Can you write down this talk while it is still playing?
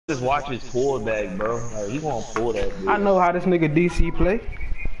Just watch his pullback, bro. Like, he won't pull that I bitch. know how this nigga DC play.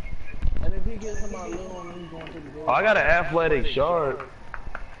 And if he gets him out little, he's going to the goal. Oh, I got an athletic shard.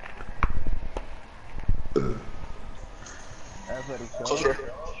 Athletic shot.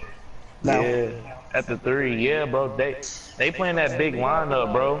 Closer. Yeah, at the 3. Yeah, bro. They playing that big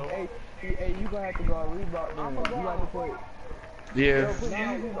lineup, bro. Hey, you gonna have to go on Reebok then. You got to put. Yeah. Put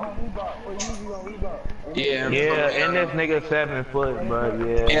Yeezy on Reebok. Put Yeezy on Reebok. Yeah. Yeah, and this nigga 7 foot, bro.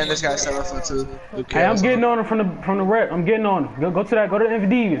 Yeah. And this guy's 7 foot too. Hey, I'm getting on him from the rep. I'm getting on him. Go to that. Go to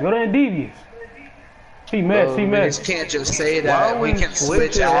Envidious. Go to Envidious. He messed. He You messed. can't just say that. We can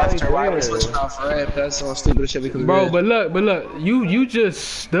switch after. Why are we switching off rep? That's some stupid shit we can do. Bro, but look. You just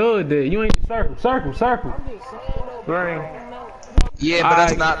stood there. You ain't circle. Green. Yeah, but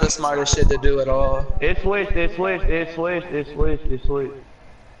that's not the smartest shit to do at all. It switched. Hey,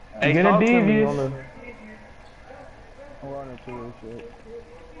 Get a talk to me devious. on the. I'm running to this shit.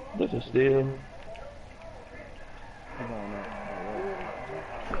 This is still. Come on now.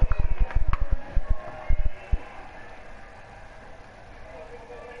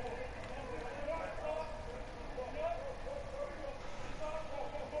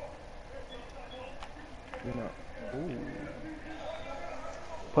 You know. Ooh.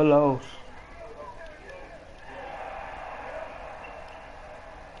 Pillows.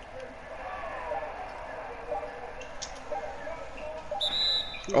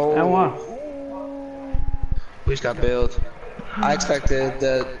 Oh, And one. we just got bailed. I expected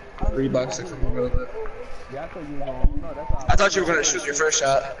the Reeboks to come over. Yeah, I thought you were going. No, that's all. I thought you were gonna shoot your first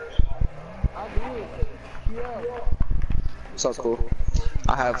shot. I did. Yeah. So cool.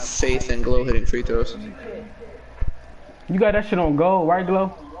 I have faith in Glow hitting free throws. You got that shit on gold, right,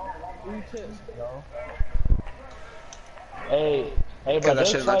 Glow? 3 tips, yo. Hey, bro. Got that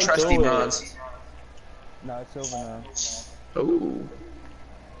shit in my trusty through it. bronze. Nah, it's silver now. Ooh.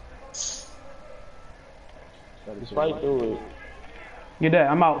 Just fight through it. Get that.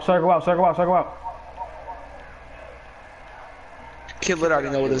 I'm out. Circle out. Kid Lit already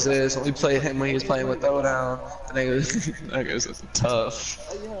know what this is. We played him when he was playing with Throwdown. The niggas tough.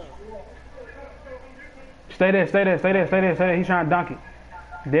 Stay there. He's trying to dunk it.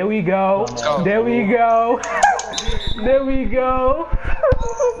 There we go. go. There we go.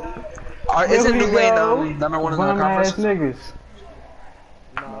 Isn't There we New Lane go. number 1 in the Bum ass conference? niggas.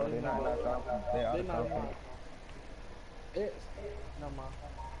 No, they're not that confident. They are confident. It's. No, man.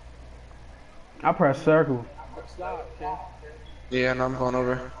 I press circle. Stop, kid. Yeah, no, I'm going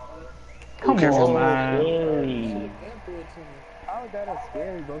over. Come careful. on, man. How is that a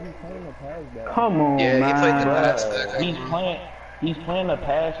scary, bro? He's playing the pass back. Come on, Yeah, man. he played the pass Bruh, back. he's playing the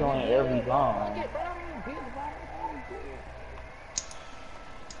pass on every time.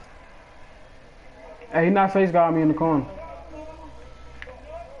 Hey, he not face guarding me in the corner.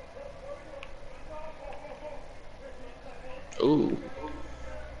 Ooh.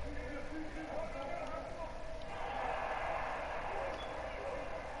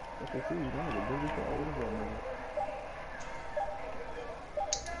 Okay, see, you're the biggest guy. What is that, man?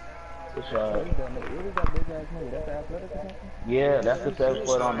 Good shot. What is that big ass nigga? That's the athletic or something? Yeah, that's the 7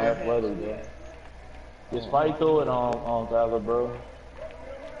 foot on the athletic, bro. Just fight through it on Tyler, bro.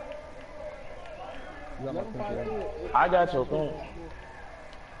 You got my picture. I got your thing.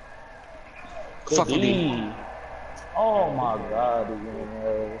 Fuck with me. Oh my god,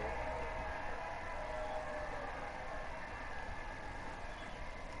 again.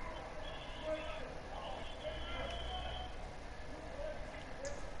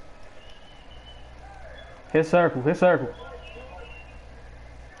 Hit circle. Good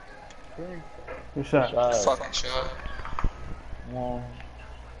shot. Fucking shot. Yeah.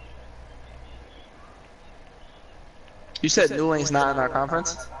 You said New Lane's not in our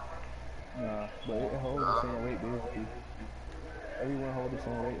conference? Nah, but it holds the same weight, basically. Everyone holds the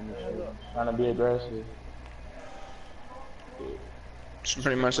same weight in this shit. Trying to be aggressive. So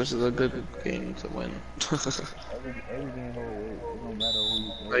pretty much this is a good game to win. Everything hold weight. It don't matter who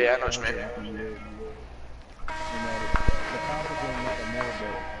you play. Oh yeah, I know what you mean. No matter. The conference will make a more,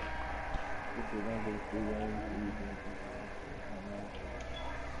 but if you're going to go 3 games,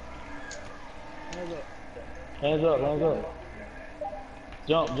 Hands up.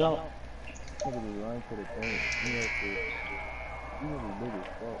 Jump. look at the run to the paint. He has to. He was big as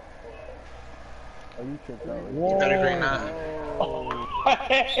fuck. Oh, you tripped out. You better green that. Oh.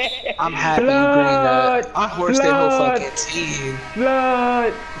 I'm happy you green that. I horsed their whole fucking team.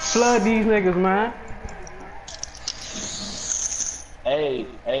 Flood these niggas, man. Hey,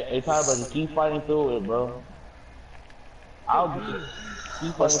 Tyler, just keep fighting through it, bro. I'll keep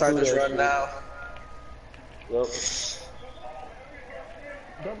fighting Let's start through this that run shit. now. Yep.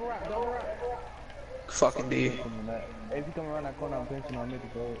 Double wrap, double wrap. Fucking D. Hey, if you come around that corner, I'm pinching on Mickey,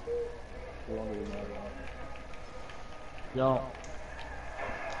 bro. They won't really matter. Yo,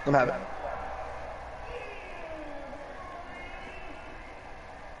 I'm having.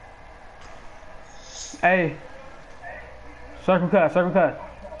 Hey. Circle cut, circle cut.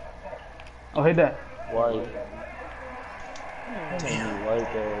 Oh, hit that. white. Damn.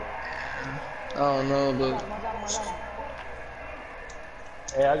 White there. I don't know, but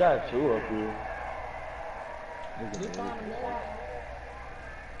Hey, I got two up here. In a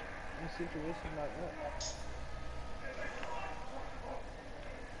situation like that.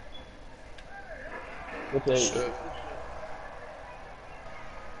 What's that? shit.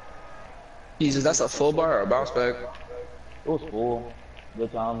 Jesus, that's a full bar or a bounce back? It was full.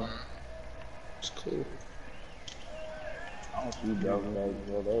 Good time. It's cool. I don't see double bags,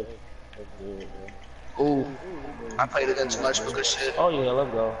 bro. That's good, bro. Ooh, I played against too much for good shit. Oh yeah,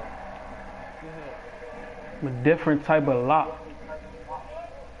 let's go. I'm a different type of lock.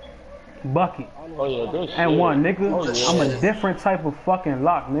 Bucket. Oh yeah, good shit. And one, nigga. Oh, yeah. I'm a different type of fucking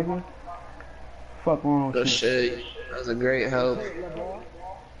lock, nigga. Fuck wrong Good with you. shit. That was a great help.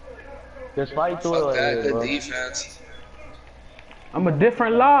 Just fight through Fuck it, that, like, good bro. defense. I'm a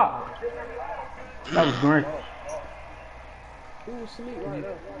different lock. That was great. Who was asleep right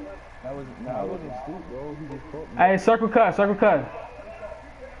there? That was, nah, I wasn't asleep, bro. He just caught me. Hey, circle cut, circle cut.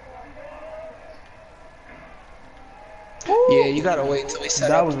 Yeah, you gotta wait till we set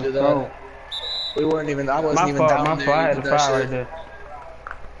That up was to a do throw. that. We weren't even, I wasn't My even fault, down my there. fault. I You had to did that foul shit. right there.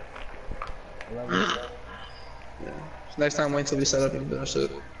 Next time, wait till we set up and do that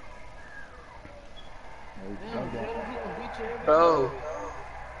shit. Bro,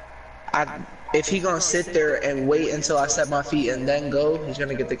 if he gonna sit there and wait until I set my feet and then go, he's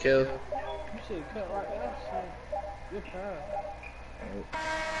gonna get the kill. You should cut right there. Shit. Good pass.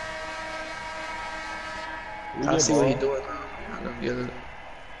 I see what he's doing. I don't get it.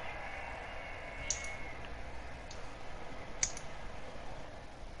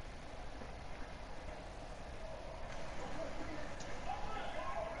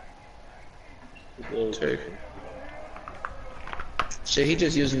 Take. Shit, he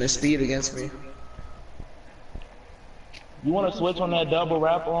just using his speed against me. You want to switch on that double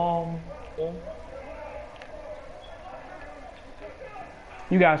wrap thing?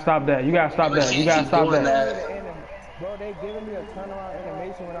 You gotta stop that. You gotta stop that. You gotta stop that. Bro, they giving me a turnaround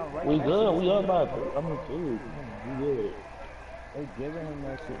animation when I'm right. We good. We up by. I mean, dude, we good. They giving him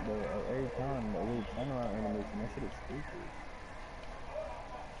that shit, bro, every time. That little turnaround animation. That shit is stupid.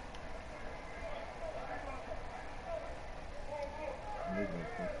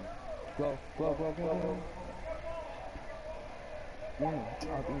 Go, go, go, go, go. I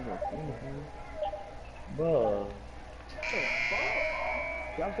think that's Bro.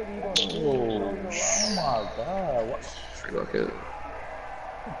 y'all think you gonna Oh my God. What? Free bucket.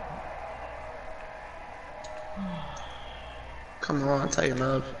 Come on, tighten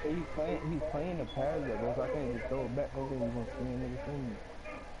up. he's playing the pass that bro, so I can't just throw it back. Hopefully he's gonna spin niggas in me.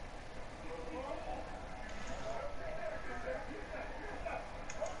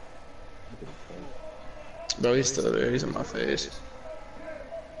 Bro, he's still there. He's in my face.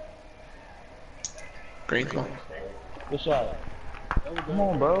 Green call. Good shot. Come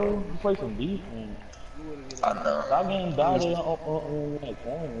on, bro. You play some defense. I know. Stop getting dotted on that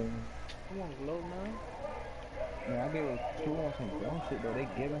corner. Come on, low man. Man, I gave a 2 on some dumb shit, bro. They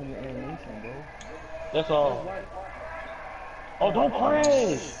giving him the animation, bro. That's all. Oh, don't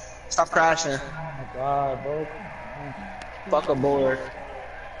crash. Stop crashing. Oh my God, bro. Fuck a board.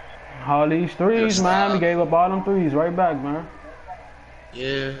 All these threes, Good man. stop. We gave up all them threes right back, man.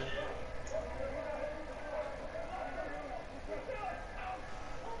 Yeah.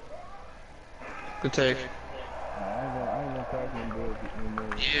 Good take. I ain't gonna crash them boys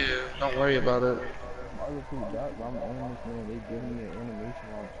anymore. Yeah, don't worry about it. My other 2 dots, I'm on this man. They giving me an animation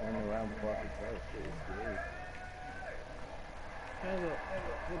while I'm turning around before I can crash. Shit, it's scary.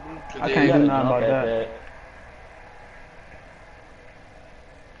 I You can't gotta do nothing jump about at that.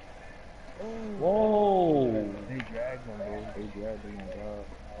 Whoa. They dragged him, bro. They dragged him, God.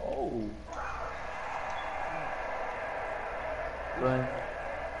 Oh. Green.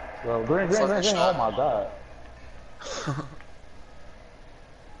 Bro, green. Oh my God.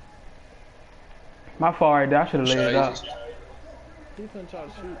 My fault right there. I should have laid it out. He's gonna try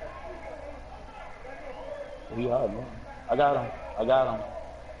to shoot. He hard, man. I got him.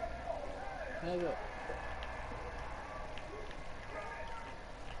 Hands up.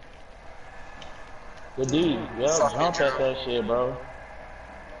 Good D. Yeah, Fuck jump me, at that shit, bro.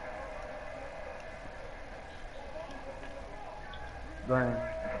 Green.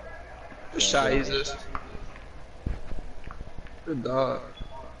 Good shot, Jesus. Good dog.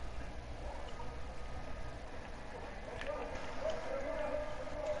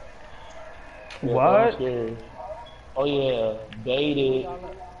 Yeah, What? bro, I'm scared. Oh yeah, baited,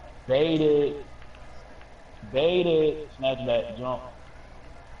 baited, baited, snatch back, jump.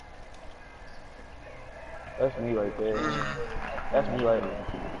 That's me right there. That's me right there.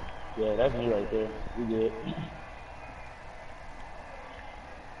 Yeah, that's me right there. We good.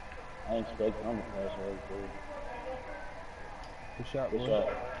 I ain't expecting I'm a pass right there. Good shot, Good boy. shot.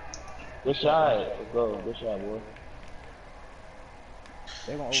 Good shot. Let's go. Good shot, boy.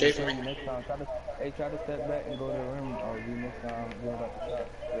 They gonna Shape overshow me. you next time. Try to step back and go to the rim. Or V next time. You don't got the shot.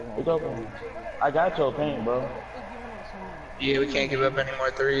 They gonna It's overshow okay. you. I got your paint, bro. Yeah, we can't give up any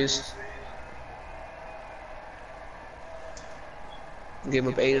more threes. Give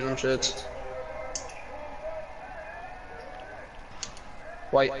up 8 of them shits.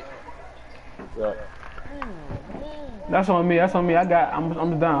 White. Yeah. That's on me. That's on me. I'm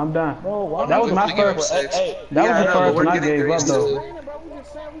done. I'm done. Bro, why That was you my give up first. 6. That was I the know, first but one we're I getting gave up threes though. too.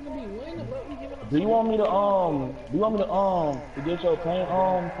 Do you want me to to get your paint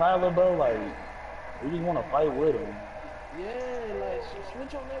Tyler, bro? Like, we just want to fight with him. Yeah, like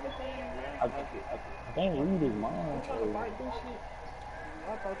switch on everything, I man. can't read his mind. I'm trying to So. fight this shit.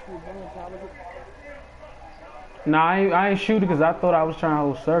 I thought you were done, Tyler. Nah, I ain't shooting because I thought I was trying to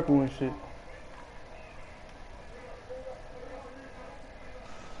hold circle and shit.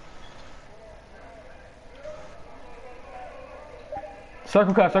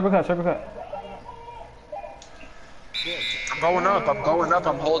 Circle cut, circle cut, circle cut. I'm going up. I'm going up.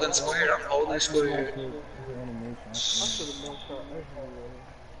 I'm holding square. I'm holding square. I should have been shot everywhere.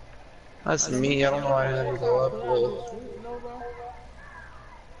 That's me. I don't know why I had to go up. Well,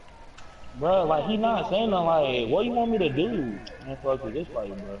 Bro, like, he not saying nothing like, what you want me to do? Man, fuck it, this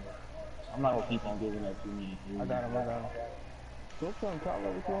fight, bro. I'm not gonna keep on giving that to me. I got him. So tell him, Tyler,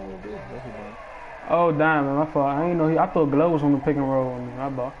 what you want me to do? That's what he doing. Oh damn, man, my fault. I ain't know. I thought Glow was on the pick and roll with me. My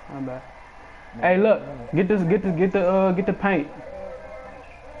bad. Hey, look, get the paint.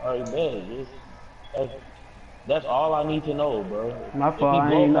 Alright, man, that's all I need to know, bro. My If fault. I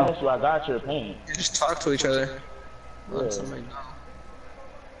he ain't blow know. past you, I got your paint. just talk to each other. Yeah. Somebody know.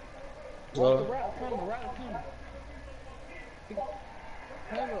 Well, Well,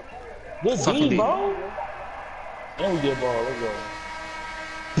 Good Fucking D, D. bro. And we get ball. Let's go.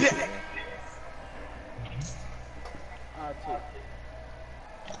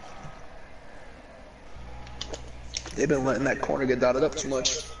 they've been letting that corner get dotted up too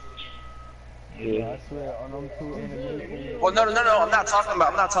much. Yeah. I swear, on them two enemies. Well, no. I'm not talking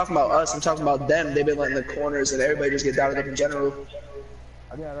about us. I'm talking about them. They've been letting the corners and everybody just get dotted up in general.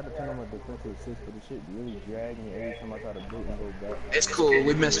 I gotta turn on my defensive assist, but the shit really dragging me every time I try to boot and go back. It's cool.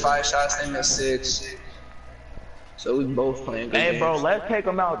 We missed 5 shots. They missed 6. So we both playing good Hey, bro, games. let's take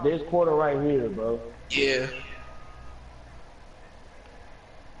him out this quarter right here, bro. Yeah.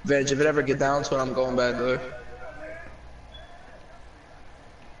 Veg, if it ever get down to it, I'm going back there.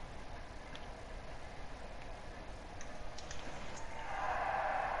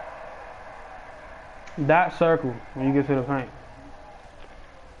 That circle when you get to the paint.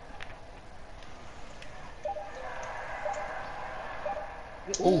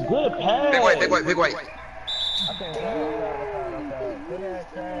 Oh, good pass. Big white. I can't outside. Good ass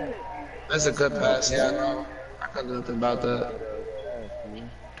pass. That's a good pass, yeah, I know. I couldn't do nothing about that.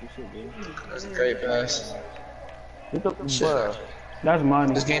 Good shit, dude. That's a great pass. Get the, Shit. bruh. That's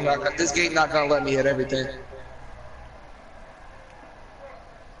money. This game not gonna let me hit everything.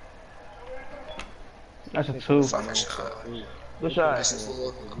 That's a 2. Fucking shot. Good shot. Nice and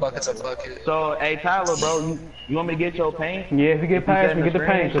full. A bucket's a bucket. So, hey, Tyler, bro, you want me to get your paint? Yeah, if you get past me, get get the the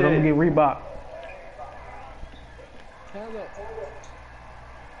paint, because I'm screen going to get Reebok.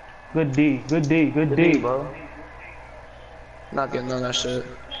 Good D, good D, good Good D. D, bro. Not getting on that shit.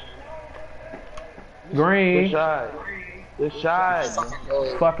 Good Green, shot. Good shot. Fucking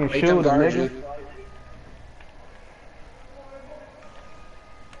go. fucking Make them shooter, guard nigga. you.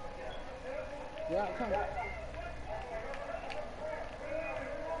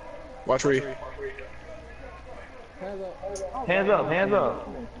 Watch Ree. Hands up, hands up.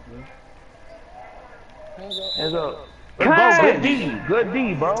 Hands up. Let's Catch! go, good D. Good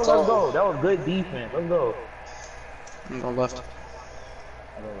D, bro. Let's go. That was good defense. Let's go. I'm on left.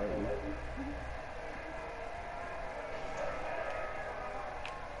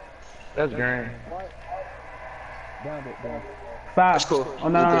 That's grand. Down it, down. 5. That's cool. Oh,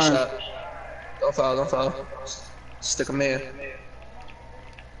 no, Good no, no. shot. Don't foul. Stick him in.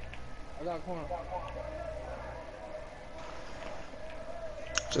 I got a corner.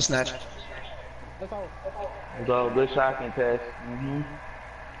 Just snatch. That's all. So good shot contest.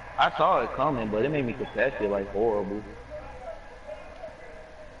 I saw it coming, but it made me contest it like horrible.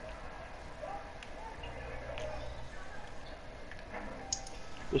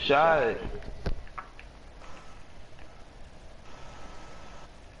 Good shot.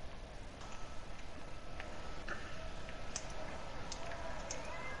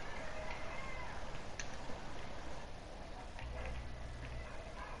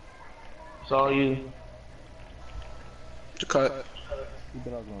 Saw you. To cut. He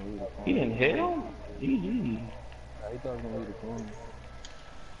thought I was gonna leave the corner. He didn't hit him? GG. He thought I was gonna leave the corner.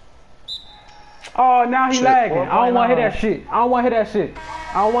 Oh, now he Shit. lagging. I don't want to hear 4.9. that shit. I don't want to hear that shit.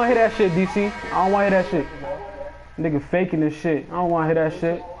 I don't want to hear that shit, DC. I don't want to hear that shit. Nigga faking this shit. I don't want to hear that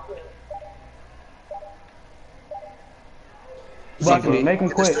shit. Bucket, make him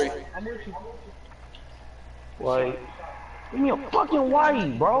Get this quit. three. I'm with you. Like, give me a fucking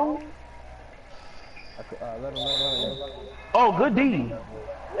white, bro. Let him. Oh, good D.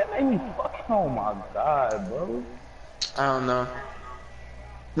 That made me fucking. Oh my god, bro. I don't know.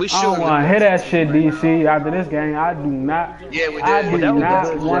 We I should. don't want to hear that shit, DC. After this game, I do not. Yeah, we did. I do that was a not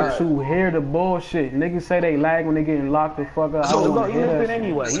good want shot. to hear the bullshit. Niggas say they lag when they getting locked the fuck up. I So don't go, want he to hear missed it that shit.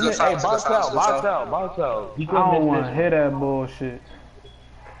 anyway. He Good missed, foul, hey, good box foul, out, good box foul. out, box out. He I couldn't don't miss want to this. hear that bullshit.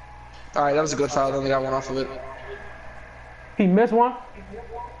 Alright, that was a good foul. Then we got one off of it. He missed one?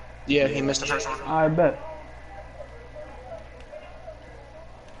 Yeah, he missed the first one. I bet.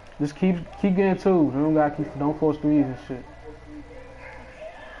 Just keep getting twos. Don't force threes and shit.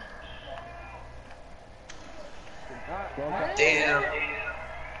 Damn.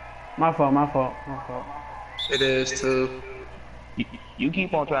 My fault. It is too. You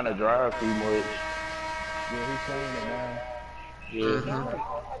keep on trying to drive too much. Yeah, he's saying it now. Yeah.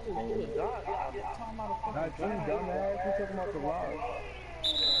 Not you, dumbass. We talking about the rock.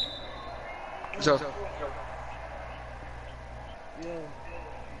 So,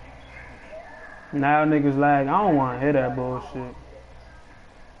 Now niggas lag. I don't want to hear that bullshit.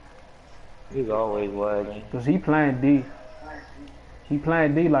 He's always lagging. Cause he playing D. He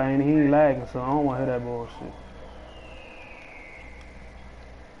playing D like and he ain't lagging, so I don't want to hear that bullshit.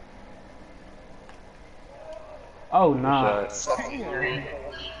 Oh nah,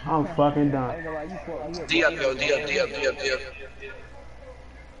 I'm fucking done. I ain't gonna lie, you fucked me up. D up, yo, D up, D up, D up, D up.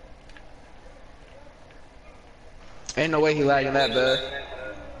 Ain't no way he lagging that bad.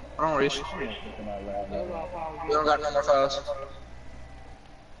 I don't reach. We don't got no more fouls.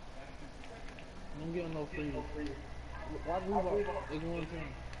 Don't get no freedom. Why Reebok? It's one thing.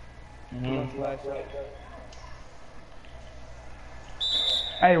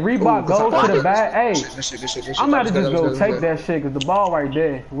 Hey, Reebok goes to the bag. Hey, Good shit, good shit, good shit. I'm about to That was just good, go that was take good. that shit cause the ball right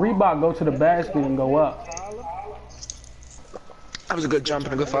there. Reebok go to the basket and go up. That was a good jump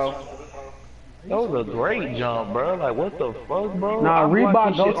and a good foul. That was a great jump, bro. Like, what the fuck, bro? Nah, I watch Reebok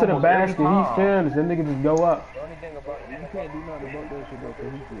this go shit to the almost every basket. He time. fearless. That nigga just go up. The only thing about you can't do nothing about that shit though,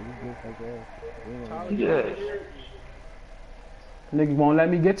 cause he's just like that. Yeah. Niggas won't let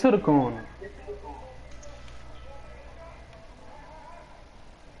me get to the corner.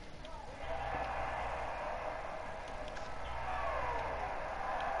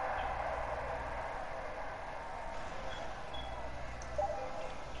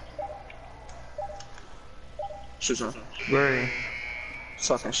 Shoot some. Great.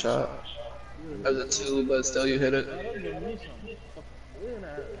 Fucking shot. That was a two, but still you hit it.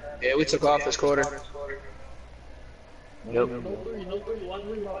 Yeah, we took off this quarter. Yep.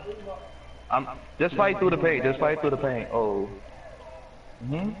 Just fight through the paint. Just fight through the paint. Oh.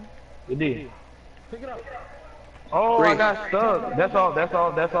 Good D. Pick it up. Oh, I Great. got stuck. That's all. That's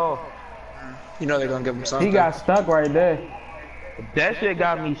all. That's all. You know they're gonna give him something. He got stuck right there. That shit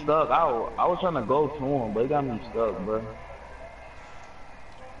got me stuck. I was trying to go to him, but it got me stuck, bro.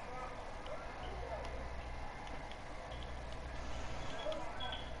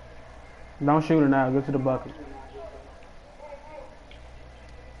 Don't shoot it now. Go to the bucket.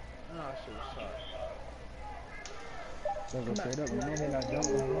 Nah, shit was shot. So go straight up, you know he not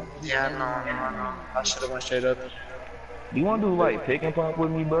jumping. Yeah, I know. I should have went straight up. Do you want to do like pick and pop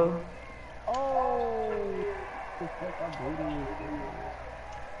with me, bro? Oh, the fuck I booted.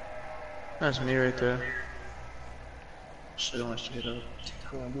 That's me right there. Should have went straight up.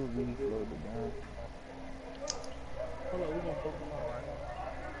 So I do really slow it down. Hold on, we gonna fuck them up right now.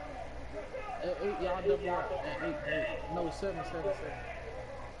 At 8, y'all double up. At 8. No, 7.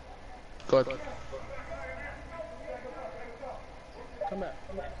 Go ahead. Come back.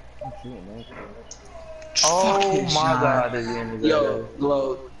 I'm shooting, man. Oh Fucking my shot. god, this game is Yo,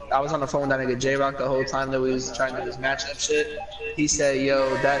 low. I was on the phone with that nigga J-Rock the whole time that we was trying to do this matchup shit. He said, yo,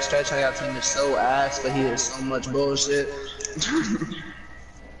 that stretch I got team is so ass, but he is so much bullshit. I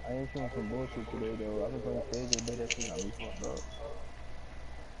ain't showing some bullshit today though. I've been playing stage all day. That shit got me fucked up.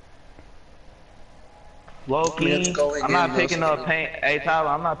 Low key, going I'm in, not though, picking so- up paint. Hey Tyler,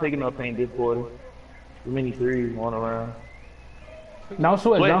 I'm not picking up paint this quarter. Too many threes going around. Don't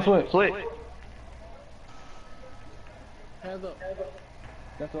switch, don't switch. Switch. Hands up.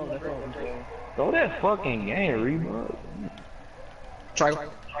 That's all. That's all. Throw that fucking game, Reba. Try. Alright.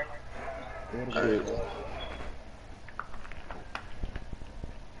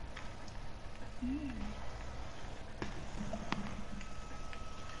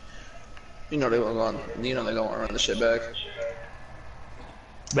 You know they were going. You know they gonna run the shit back.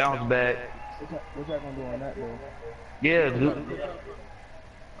 Bounce back. What y'all gonna do on that though? Yeah, dude.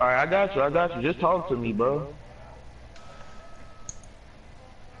 Alright, I got you. Just talk to me, bro.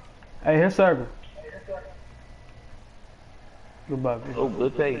 Hey, hit circle. Goodbye. Oh,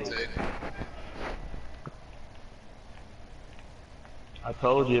 good take. I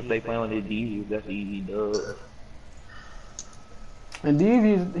told you if they play on the D, that's an easy dub. And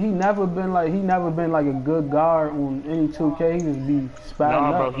Devious, he never been like a good guard on any 2K. He just be spatting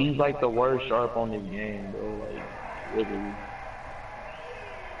Nah, bro, up. he's like the worst sharp on this game, bro. Like, literally.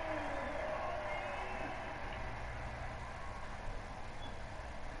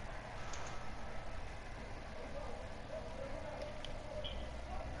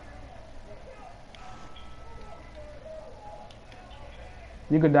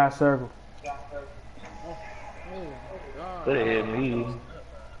 You could die circle. Could have hit me.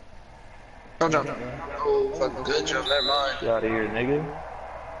 Don't jump. Oh, fucking good jump. Never mind. Get out of here, nigga.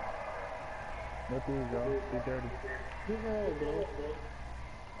 No threes, y'all. 3:30.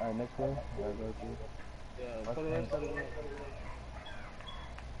 Alright, next play. Alright, go through. Yeah, put it up.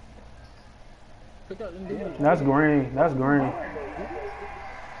 Pick up the That's green. That's green.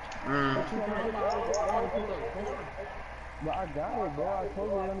 But I got it, bro. I told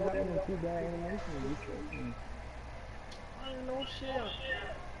you I only got them in 2 bad animations. You tripping. I ain't no shit.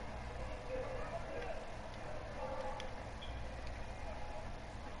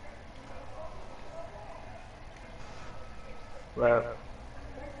 Right.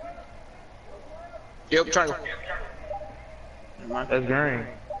 Yep, triangle. That's green.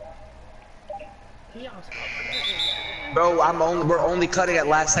 Bro, we're only cutting at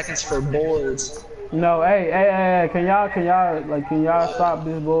last seconds for boards. No, hey, can y'all stop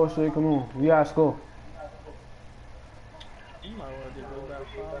this bullshit? Come on, we gotta score. You might want to just go back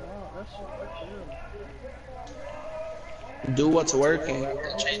 5 out. That shit right there. Do what's working.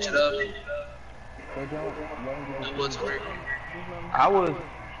 Change it up. So, John, Do what's working. I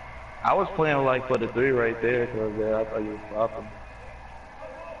was playing like for the 3 right there, cause I thought you was stopping.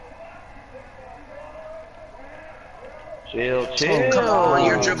 Chill. Oh, come on,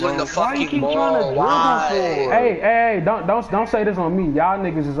 you're dribbling the Why you fucking keep trying to ball. dribble Why? for? Hey, don't say this on me. Y'all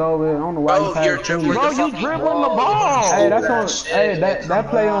niggas is over here. I don't know why you Bro, you're pass dribbling Bro, the you fucking dribbling the ball. ball. Hey, that's on. Shit. Hey, that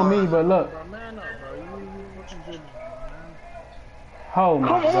play on me. But look, Bro, man up, bro. You fucking dribbling, man. oh my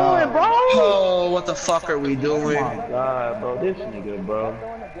Come god. on, bro. Oh, what the fuck are we doing? Oh my god, bro, this nigga, bro.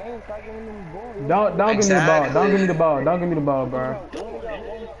 throwing the game, start giving them balls. Don't give me the ball. Exactly. Don't give me the ball. Don't give me the ball, bro.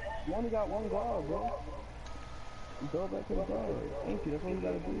 You only got one guard, bro. You throw it back to the guard. Thank you. That's all you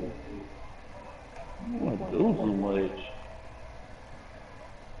gotta do. You wanna do too much.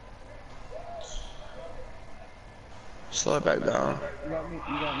 Slow it back down. You got me.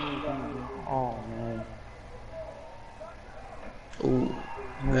 Oh man. Ooh.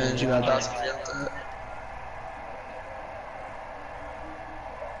 Man, you got dots for me up that.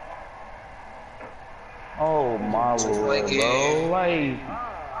 Oh my lord, bro. Like, Come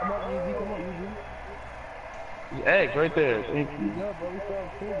on, Easy. Come on, Easy. X right there. Thank you. Yeah, bro. We still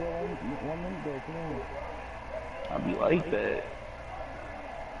have 2, bro. 1 minute though. Come on. I be like that.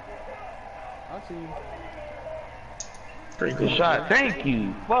 I see you. Pretty Good cool. shot. Thank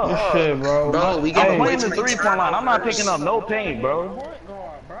you. Fuck. This shit, bro. Bro, we I'm get way playing too the many 3-point line. I'm not picking up no turnovers. paint, bro. Point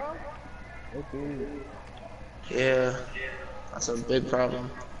guard, bro. Okay. Yeah, that's a big problem.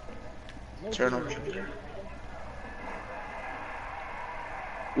 Turnover.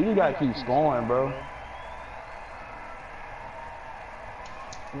 We just gotta keep scoring, bro.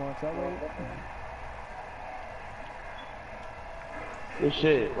 You want to accelerate? Good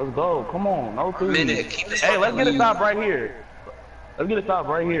shit. Let's go. Come on. No threes. Minute, keep this Hey, let's fucking get a lead. stop right here. Let's get a stop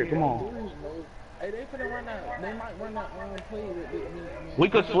right here. Come on. Threes, bro. Hey, they finna run that. They might run that play with me. We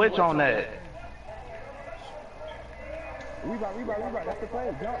could switch on that. Rebound. That's the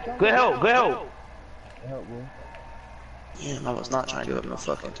play. Jump. Good help. Good help. Help, bro. Damn, I was not trying to give up no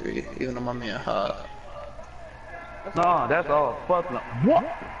fucking three, even though my man hot. No, that's all. Fuck no. What?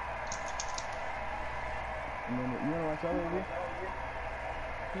 And then, you know what I said it?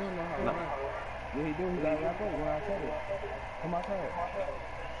 He don't know how to No. run. Yeah, he do. He got wrap up when I said it. Come outside.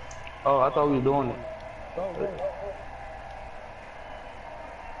 Oh, I thought we was doing it. Go, go.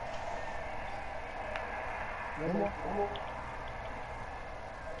 One more.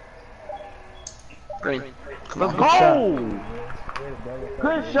 Green. Come Let's on. go!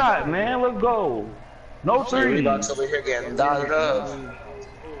 Good shot, man. Let's go. No three. Reeboks over here getting dotted up.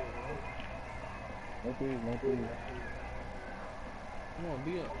 No threes, no threes. Come on,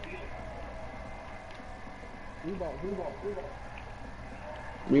 be up. Rebound.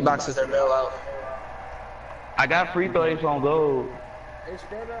 Reeboks is their bailout. I got free throw ace on goal. Hey,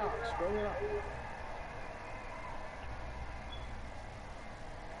 spread it out.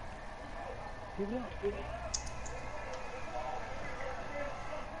 Give it up.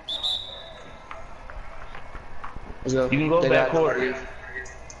 Let's go. You can go They back got court.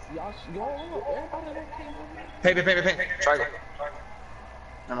 Y'all, everybody that came over. Paint. Triangle.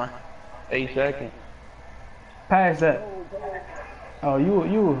 Never mind. 8 seconds. Pass that. Oh,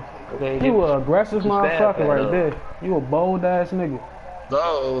 you Okay, a aggressive stab motherfucker that right up. there. You a bold ass nigga.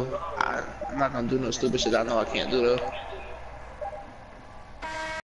 Though, I'm not gonna do no stupid shit I know I can't do though.